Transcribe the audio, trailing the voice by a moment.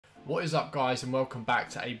What is up guys, and welcome back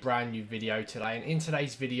to a brand new video today. And in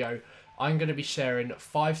today's video I'm going to be sharing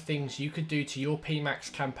 5 things you could do to your PMAX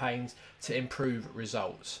campaigns to improve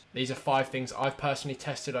results. These are 5 things I've personally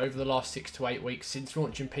tested over the last 6 to 8 weeks since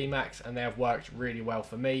launching PMAX, and they have worked really well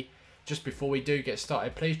for me. Just before we do get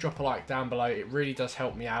started, please drop a like down below, it really does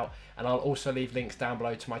help me out, and I'll also leave links down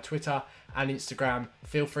below to my Twitter and Instagram.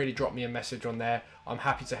 Feel free to drop me a message on there, I'm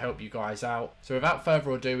happy to help you guys out. So without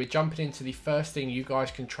further ado, we're jumping into the first thing you guys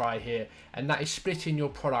can try here, and that is splitting your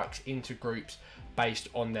products into groups based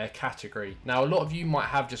on their category. Now a lot of you might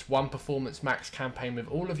have just one performance max campaign with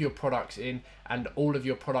all of your products in, and all of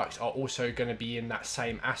your products are also going to be in that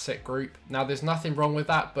same asset group. Now there's nothing wrong with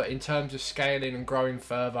that, but in terms of scaling and growing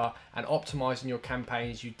further and optimizing your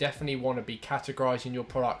campaigns, you definitely want to be categorizing your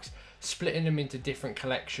products, splitting them into different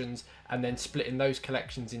collections, and then splitting those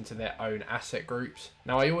collections into their own asset groups.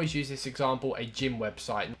 Now I always use this example, a gym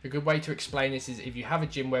website. A good way to explain this is if you have a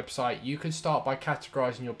gym website, you could start by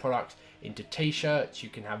categorizing your products into t-shirts, you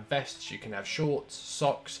can have vests, you can have shorts,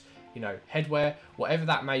 socks, headwear, whatever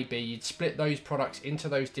that may be. You'd split those products into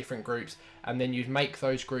those different groups, and then you'd make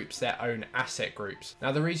those groups their own asset groups.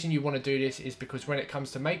 Now the reason you want to do this is because when it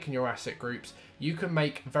comes to making your asset groups, you can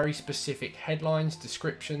make very specific headlines,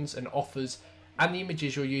 descriptions and offers, and the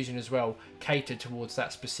images you're using as well cater towards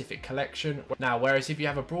that specific collection. Now whereas if you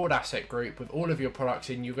have a broad asset group with all of your products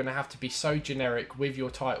in, you're going to have to be so generic with your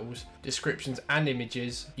titles, descriptions and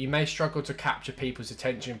images. You may struggle to capture people's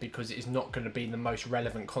attention because it is not going to be the most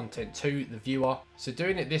relevant content to the viewer. So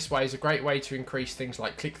doing it this way is a great way to increase things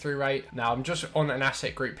like click-through rate. Now I'm just on an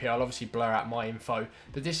asset group here, I'll obviously blur out my info,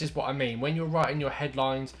 but this is what I mean. When you're writing your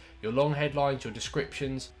headlines, your long headlines, your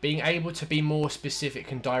descriptions, being able to be more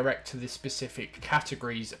specific and direct to the specific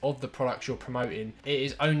categories of the products you're promoting, it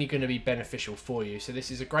is only going to be beneficial for you. So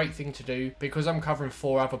this is a great thing to do. Because I'm covering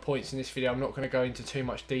 4 other points in this video, I'm not going to go into too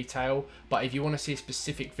much detail, but if you want to see a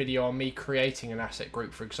specific video on me creating an asset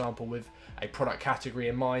group, for example, with a product category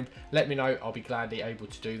in mind, let me know, I'll be gladly able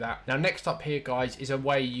to do that. Now next up here guys is a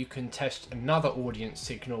way you can test another audience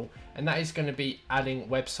signal, and that is going to be adding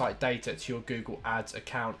website data to your Google Ads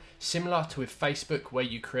account. Similar to with Facebook where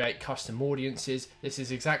you create custom audiences, this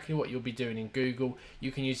is exactly what you'll be doing in Google.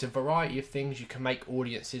 You can use a variety of things. You can make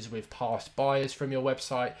audiences with past buyers from your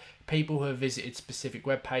website, people who have visited specific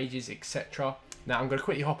web pages, etc. Now I'm going to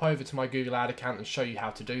quickly hop over to my Google Ad account and show you how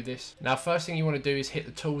to do this. Now first thing you want to do is hit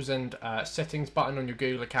the tools and settings button on your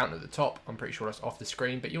Google account at the top. I'm pretty sure that's off the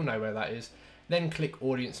screen, but you'll know where that is. Then click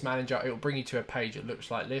Audience Manager. It will bring you to a page that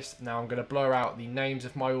looks like this. Now I'm going to blur out the names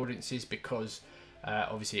of my audiences because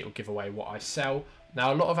obviously it will give away what I sell.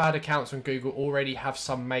 Now a lot of ad accounts on Google already have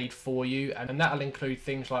some made for you, and that'll include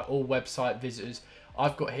things like all website visitors.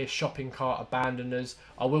 I've got here shopping cart abandoners.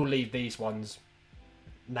 I will leave these ones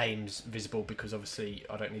names visible because obviously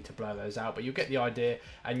I don't need to blur those out, but you'll get the idea,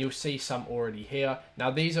 and you'll see some already here. Now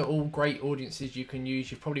these are all great audiences you can use.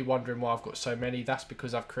 You're probably wondering why I've got so many. That's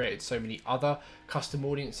because I've created so many other custom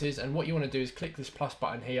audiences, and what you want to do is click this plus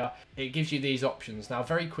button here. It gives you these options. Now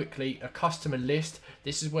very quickly, a customer list.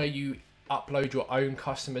 This is where you upload your own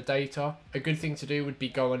customer data. A good thing to do would be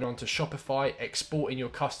going on to Shopify, exporting your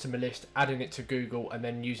customer list, adding it to Google, and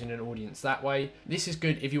then using an audience that way. This is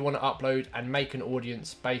good if you want to upload and make an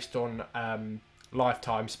audience based on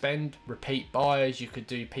lifetime spend, repeat buyers. You could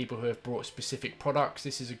do people who have bought specific products.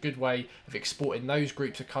 This is a good way of exporting those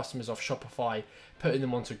groups of customers off Shopify, putting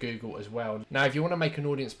them onto Google as well. Now if you want to make an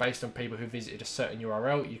audience based on people who visited a certain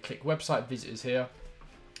URL, you click website visitors here.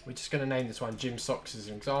 We're just going to name this one gym socks as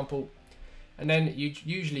an example. And then you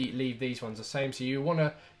usually leave these ones the same. So you want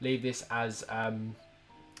to leave this as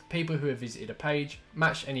people who have visited a page,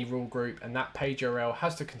 match any rule group, and that page URL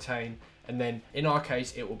has to contain, and then in our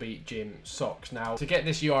case it will be gym socks. Now to get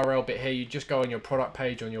this URL bit here, you just go on your product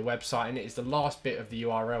page on your website, and it is the last bit of the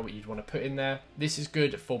URL that you'd want to put in there. This is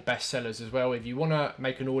good for bestsellers as well. If you want to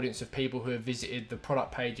make an audience of people who have visited the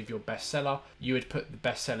product page of your bestseller, you would put the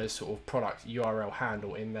bestseller's sort of product URL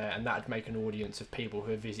handle in there, and that would make an audience of people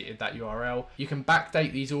who have visited that URL. You can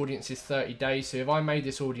backdate these audiences 30 days. So if I made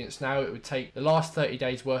this audience now, it would take the last 30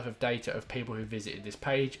 days worth of data of people who visited this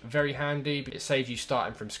page. Very handy, but it saves you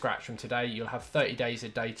starting from scratch from today. You'll have 30 days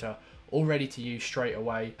of data all ready to use straight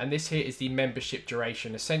away. And this here is the membership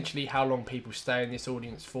duration, essentially how long people stay in this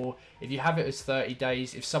audience for. If you have it as 30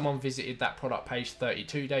 days, if someone visited that product page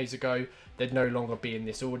 32 days ago, they'd no longer be in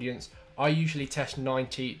this audience. I usually test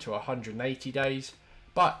 90 to 180 days.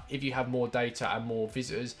 But if you have more data and more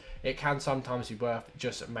visitors, it can sometimes be worth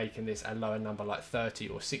just making this a lower number like 30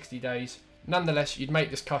 or 60 days. Nonetheless, you'd make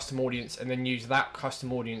this custom audience and then use that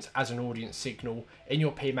custom audience as an audience signal in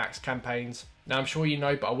your PMAX campaigns. Now I'm sure you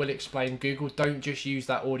know, but I will explain, Google don't just use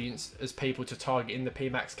that audience as people to target in the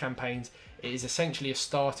PMAX campaigns. It is essentially a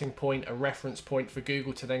starting point, a reference point for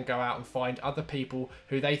Google to then go out and find other people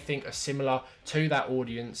who they think are similar to that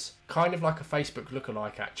audience, kind of like a Facebook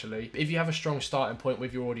lookalike actually. If you have a strong starting point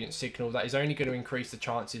with your audience signal, that is only going to increase the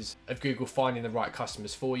chances of Google finding the right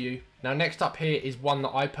customers for you. Now next up here is one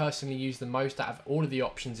that I personally use the most out of all of the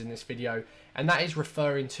options in this video, and that is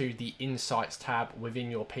referring to the Insights tab within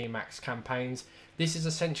your PMAX campaigns. This is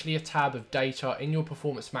essentially a tab of data in your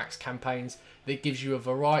Performance Max campaigns that gives you a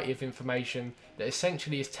variety of information that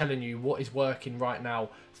essentially is telling you what is working right now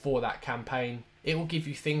for that campaign. It will give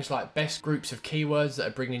you things like best groups of keywords that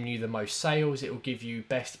are bringing you the most sales. It will give you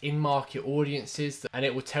best in-market audiences, and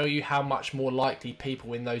it will tell you how much more likely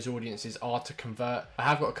people in those audiences are to convert. I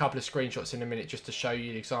have got a couple of screenshots in a minute just to show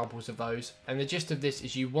you examples of those. And the gist of this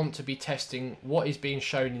is you want to be testing what is being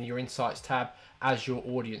shown in your Insights tab as your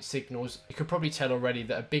audience signals. You could probably tell already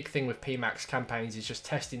that a big thing with PMAX campaigns is just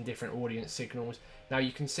testing different audience signals. Now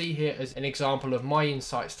you can see here as an example of my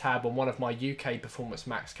Insights tab on one of my UK Performance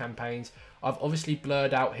Max campaigns. I've obviously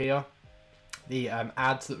blurred out here the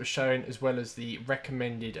ads that were shown, as well as the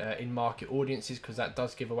recommended in-market audiences, because that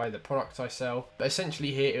does give away the products I sell. But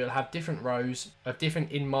essentially here it will have different rows of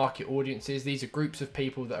different in-market audiences. These are groups of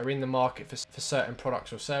people that are in the market for certain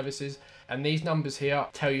products or services, and these numbers here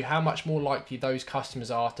tell you how much more likely those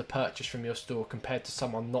customers are to purchase from your store compared to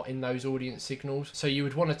someone not in those audience signals. So you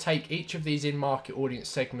would want to take each of these in-market audience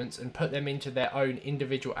segments and put them into their own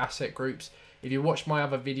individual asset groups. If you watch my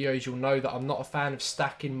other videos, you'll know that I'm not a fan of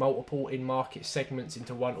stacking multiple in-market segments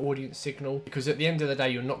into one audience signal, because at the end of the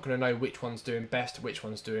day, you're not going to know which one's doing best, which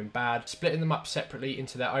one's doing bad. Splitting them up separately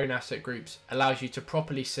into their own asset groups allows you to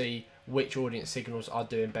properly see which audience signals are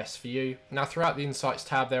doing best for you. Now throughout the Insights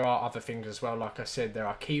tab there are other things as well. Like I said, there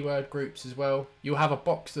are keyword groups as well. You'll have a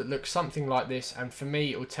box that looks something like this, and for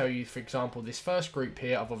me it will tell you, for example, this first group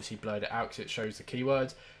here, I've obviously blurred it out because it shows the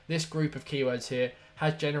keywords. This group of keywords here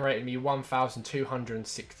has generated me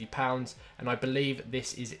 £1,260, and I believe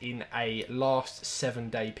this is in a last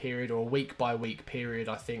 7-day period, or a week by week period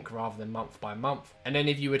I think, rather than month by month. And then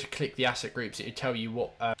if you were to click the asset groups, it would tell you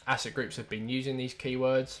what asset groups have been using these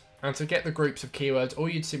keywords. And to get the groups of keywords, all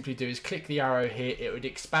you'd simply do is click the arrow here. It would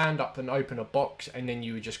expand up and open a box, and then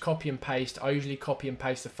you would just copy and paste. I usually copy and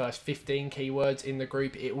paste the first 15 keywords in the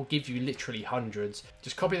group. It will give you literally hundreds.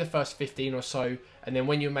 Just copy the first 15 or so, and then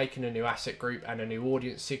when you're making a new asset group and a new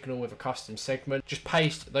audience signal with a custom segment, just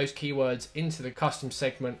paste those keywords into the custom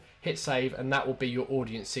segment, hit save, and that will be your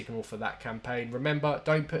audience signal for that campaign. Remember,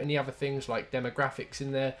 don't put any other things like demographics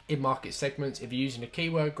in there, in-market segments. If you're using a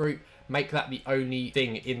keyword group, make that the only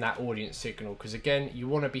thing in that audience signal, because again, you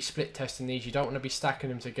want to be split testing these. You don't want to be stacking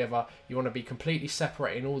them together. You want to be completely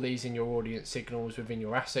separating all these in your audience signals within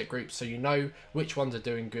your asset groups, so you know which ones are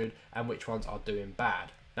doing good and which ones are doing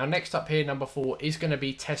bad. Now next up here, number 4, is going to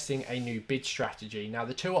be testing a new bid strategy. Now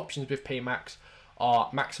the two options with PMAX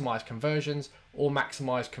are maximize conversions or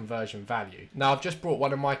maximize conversion value. Now I've just brought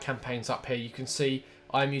one of my campaigns up here. You can see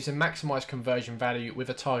I'm using maximize conversion value with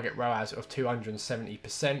a target ROAS of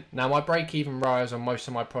 270%. Now my break-even ROAS on most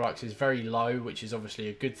of my products is very low, which is obviously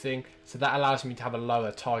a good thing. So that allows me to have a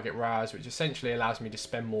lower target ROAS, which essentially allows me to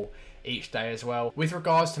spend more each day as well. With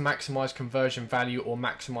regards to maximize conversion value or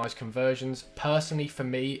maximize conversions, personally for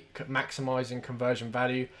me, maximizing conversion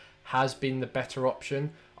value has been the better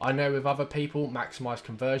option. I know with other people, maximize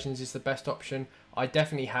conversions is the best option. I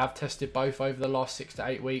definitely have tested both over the last 6 to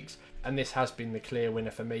 8 weeks, and this has been the clear winner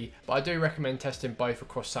for me. But I do recommend testing both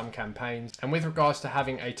across some campaigns. And with regards to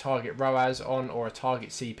having a target ROAS on or a target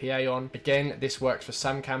CPA on, again, this works for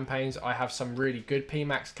some campaigns. I have some really good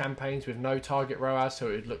PMAX campaigns with no target ROAS, so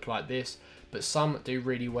it would look like this, but some do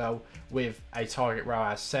really well with a target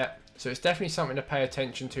ROAS set. So it's definitely something to pay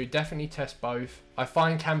attention to. Definitely test both. I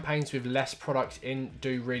find campaigns with less products in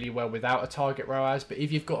do really well without a target ROAS, but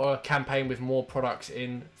if you've got a campaign with more products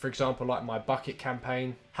in, for example like my bucket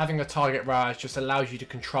campaign, having a target ROAS just allows you to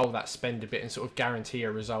control that spend a bit and sort of guarantee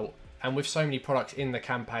a result. And with so many products in the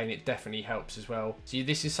campaign, it definitely helps as well. So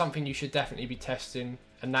this is something you should definitely be testing,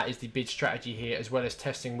 and that is the bid strategy here, as well as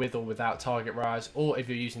testing with or without target ROAS, or if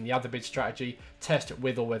you're using the other bid strategy, test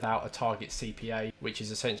with or without a target CPA, which is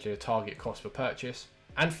essentially a target cost per purchase.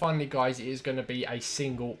 And finally guys, it is going to be a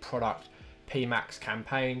single product PMAX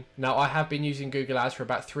campaign. Now I have been using Google Ads for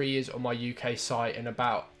about 3 years on my UK site and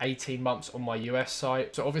about 18 months on my US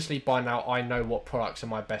site. So obviously by now I know what products are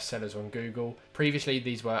my best sellers on Google. Previously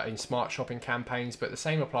these were in smart shopping campaigns, but the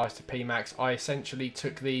same applies to PMAX. I essentially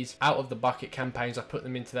took these out of the bucket campaigns, I put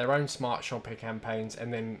them into their own smart shopping campaigns,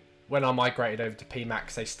 and then when I migrated over to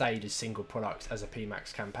PMAX, they stayed as single products as a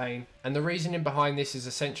PMAX campaign. And the reasoning behind this is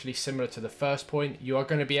essentially similar to the first point. You are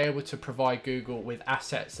going to be able to provide Google with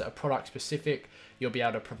assets that are product specific. You'll be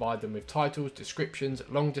able to provide them with titles, descriptions,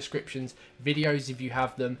 long descriptions, videos if you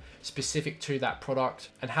have them specific to that product.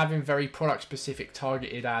 And having very product specific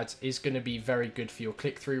targeted ads is going to be very good for your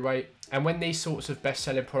click-through rate. And when these sorts of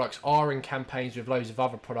best-selling products are in campaigns with loads of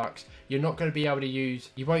other products, you're not going to be able to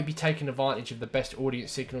you won't be taking advantage of the best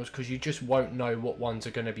audience signals because you just won't know what ones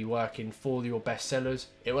are going to be working for your best sellers.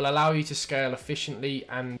 It will allow you to scale efficiently,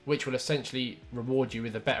 and which will essentially reward you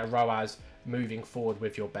with a better ROAS moving forward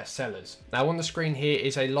with your best sellers. Now on the screen here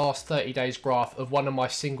is a last 30 days graph of one of my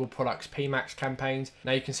single products PMAX campaigns.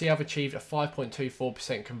 Now you can see I've achieved a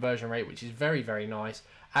 5.24% conversion rate, which is very, very nice,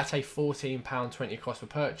 at a £14.20 cost per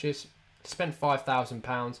purchase. Spent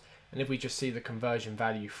 £5,000, and if we just see the conversion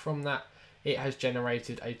value from that, it has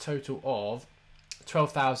generated a total of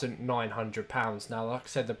 £12,900. Now like I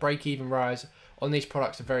said, the break-even ROAS on these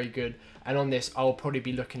products are very good, and on this I'll probably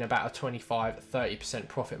be looking about a 25-30%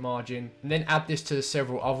 profit margin. And then add this to the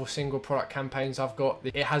several other single product campaigns I've got.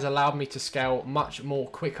 It has allowed me to scale much more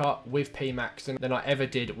quicker with PMAX than I ever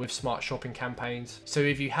did with smart shopping campaigns. So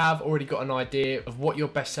if you have already got an idea of what your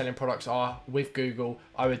best selling products are with Google,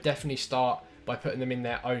 I would definitely start by putting them in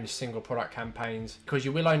their own single product campaigns, because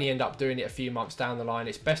you will only end up doing it a few months down the line.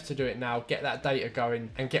 It's best to do it now, get that data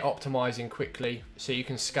going and get optimizing quickly so you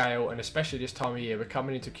can scale. And especially this time of year, we're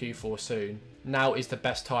coming into Q4 soon, now is the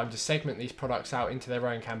best time to segment these products out into their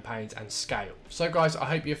own campaigns and scale. So guys, I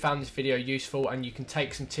hope you found this video useful and you can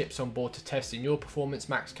take some tips on board to test in your Performance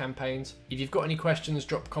Max campaigns. If you've got any questions,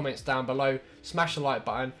 drop comments down below, smash the like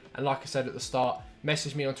button, and like I said at the start,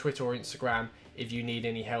 message me on Twitter or Instagram if you need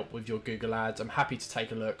any help with your Google ads. I'm happy to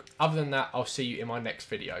take a look. Other than that, I'll see you in my next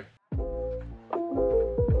video.